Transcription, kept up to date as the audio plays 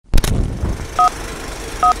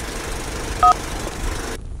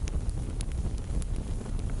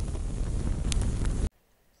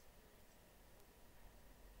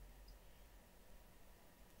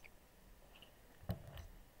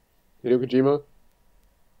Hideo Kojima?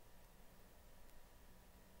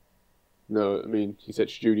 No, I mean, he said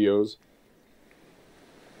studios.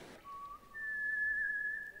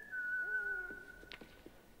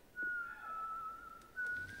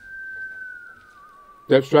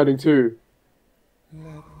 Death Stranding 2.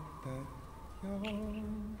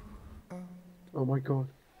 Oh my god.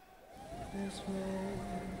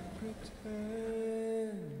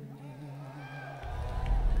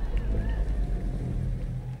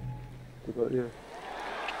 Yeah.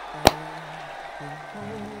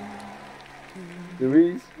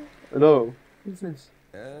 Louise? Oh, no. What's this?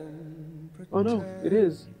 Oh no, it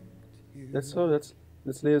is. That's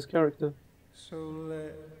Leah's character.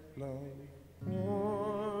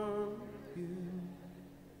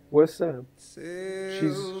 Where's Sam?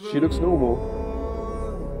 She looks normal.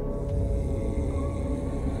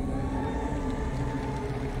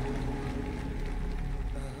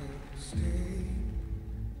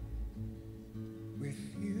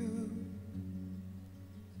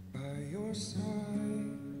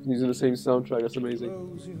 Using the same soundtrack, that's amazing.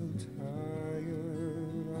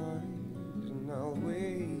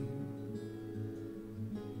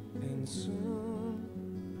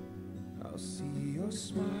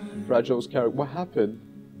 Fragile's character, what happened?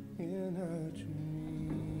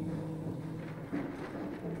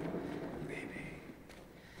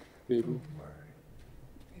 Baby.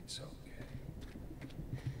 It's okay.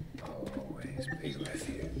 I'll always be with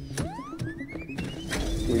you.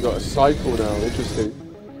 We got a cycle now, interesting.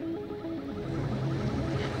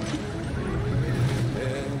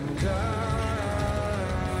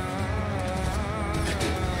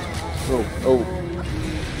 Oh.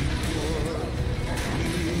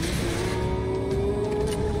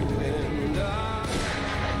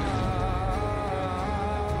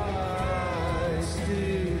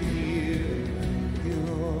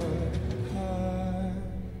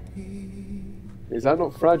 Is that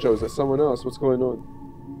not Fragile? Is that someone else? What's going on?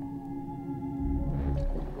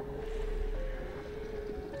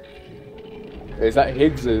 Is that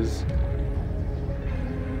Higgs's?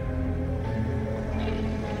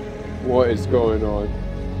 What is going on?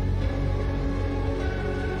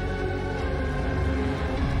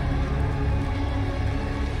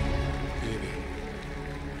 Baby,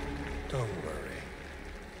 don't worry.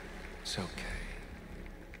 It's okay.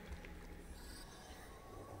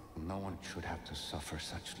 No one should have to suffer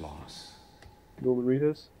such loss. Norman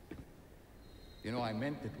Reedus? You know, I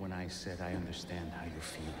meant it when I said I understand how you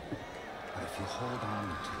feel. But if you hold on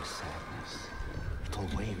to the sadness, it'll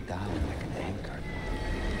weigh down like an anchor.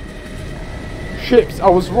 Ships, I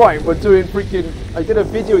was right, we're doing freaking... I did a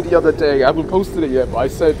video the other day, I haven't posted it yet, but I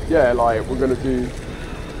said, yeah, like, we're gonna do...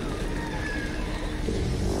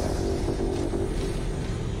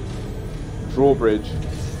 Drawbridge.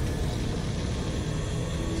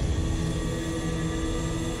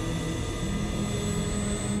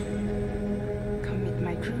 Come meet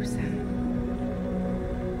my crew, Sam.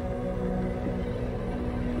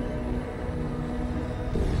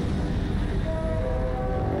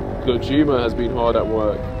 Kojima has been hard at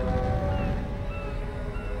work.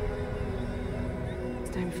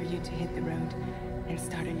 It's time for you to hit the road and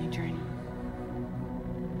start a new journey.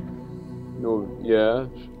 No, yeah.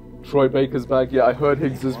 Troy Baker's back. Yeah, I heard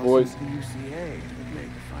Higgs's voice. The UCA that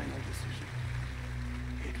made the final decision.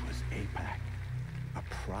 It was APAC, a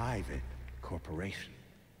private corporation.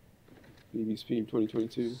 BB's theme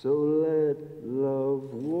 2022. So let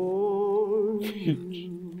love warm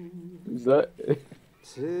you Is that...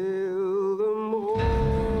 till the morning.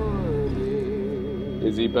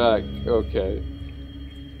 Is he back? Okay.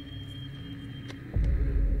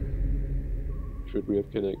 Should we have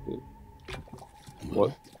connected?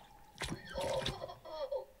 What?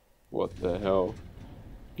 What the hell?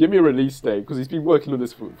 Give me a release date, because he's been working on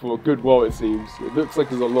this for a good while, it seems. It looks like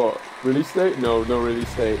there's a lot. Release date? No, no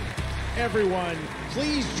release date. Everyone,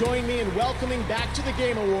 please join me in welcoming back to the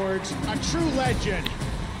Game Awards a true legend,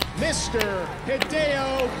 Mr.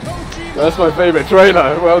 Hideo Kojima. That's my favorite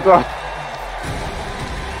trailer. Well done.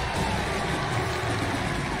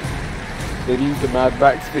 They used the Mad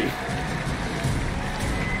Max speed.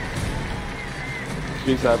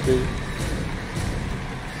 She's happy.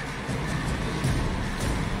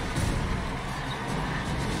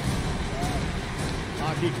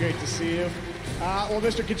 Aki, great to see you. Well,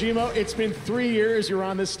 Mr. Kojima, it's been 3 years. You were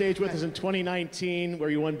on this stage with us in 2019, where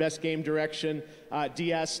you won Best Game Direction.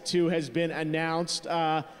 DS2 has been announced.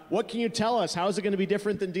 What can you tell us? How is it going to be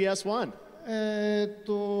different than DS1?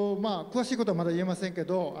 まあ、詳しいことはまだ言えませんけ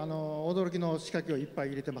ど、驚きの仕掛けをいっぱい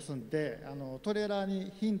入れてますんで、トレーラー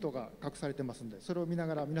にヒントが隠されてますんで、それを見な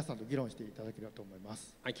がら皆さんと議論していただければと思いま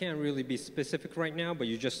す。I can't really be specific right now, but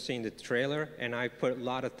you just seen the trailer, and I put a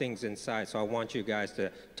lot of things inside, so I want you guys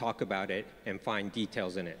to talk about it and find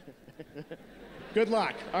details in it. Good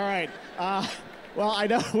luck. All right. Well, I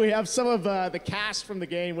know we have some of the cast from the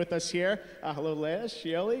game with us here. Hello, Leia,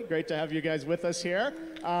 Shioli. Great to have you guys with us here.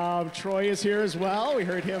 Troy is here as well. We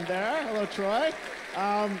heard him there. Hello, Troy.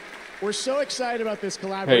 We're so excited about this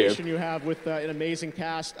collaboration you have with an amazing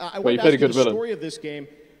cast. I want to ask you the story of this game.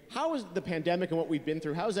 How has the pandemic and what we've been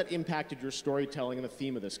through, how has that impacted your storytelling and the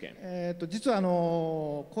theme of this game? 実は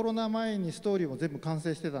コロナ前にストーリーも全部完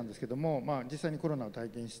成してたんですけども、まあ、実際にコロナを体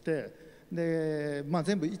験して、で、まあ、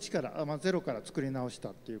全部1から、ゼロから作り直した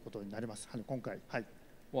っていうことになります。今回。はい。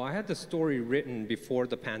Well, I had the story written before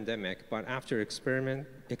the pandemic, but after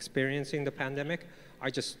experiencing the pandemic, I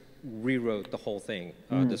just rewrote the whole thing,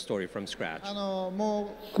 the story from scratch.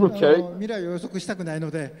 もう、未来を予測したくないの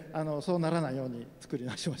で、そうならないように作り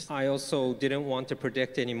直しました。I also didn't want to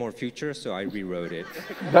predict any more future, so I rewrote it.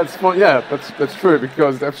 That's fun. Yeah, that's true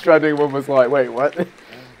because Death Stranding one was like, wait, what?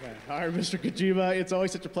 All right, Mr. Kojima, it's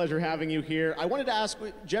always such a pleasure having you here. I wanted to ask,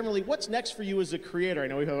 generally, what's next for you as a creator? I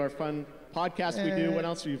know we have our fun podcast we do. What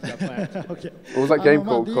else have you got planned? Okay. What was that game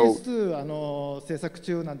called? DS2 制作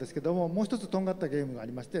中なんですけども、もう一つとんがったゲームがあ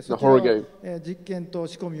りまして、そちらの実験と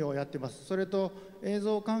仕込みをやってます。それと映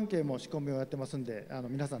像関係も仕込みをやってますんで、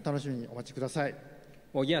皆さん楽しみにお待ちください。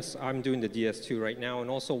Well, yes, I'm doing the DS2 right now,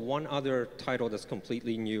 and also one other title that's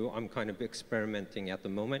completely new. I'm kind of experimenting at the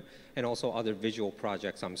moment, and also other visual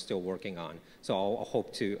projects I'm still working on. So I'll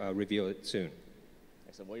hope to reveal it soon.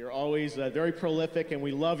 Excellent. Well, you're always very prolific, and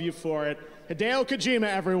we love you for it. Hideo Kojima,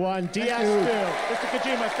 everyone. DS2. Mr.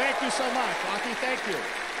 Kojima, thank you so much. Aki, thank you.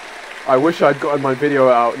 I wish I'd gotten my video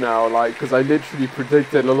out now, like, because I literally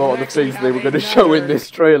predicted a lot of the things they were going to show in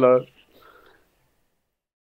this trailer.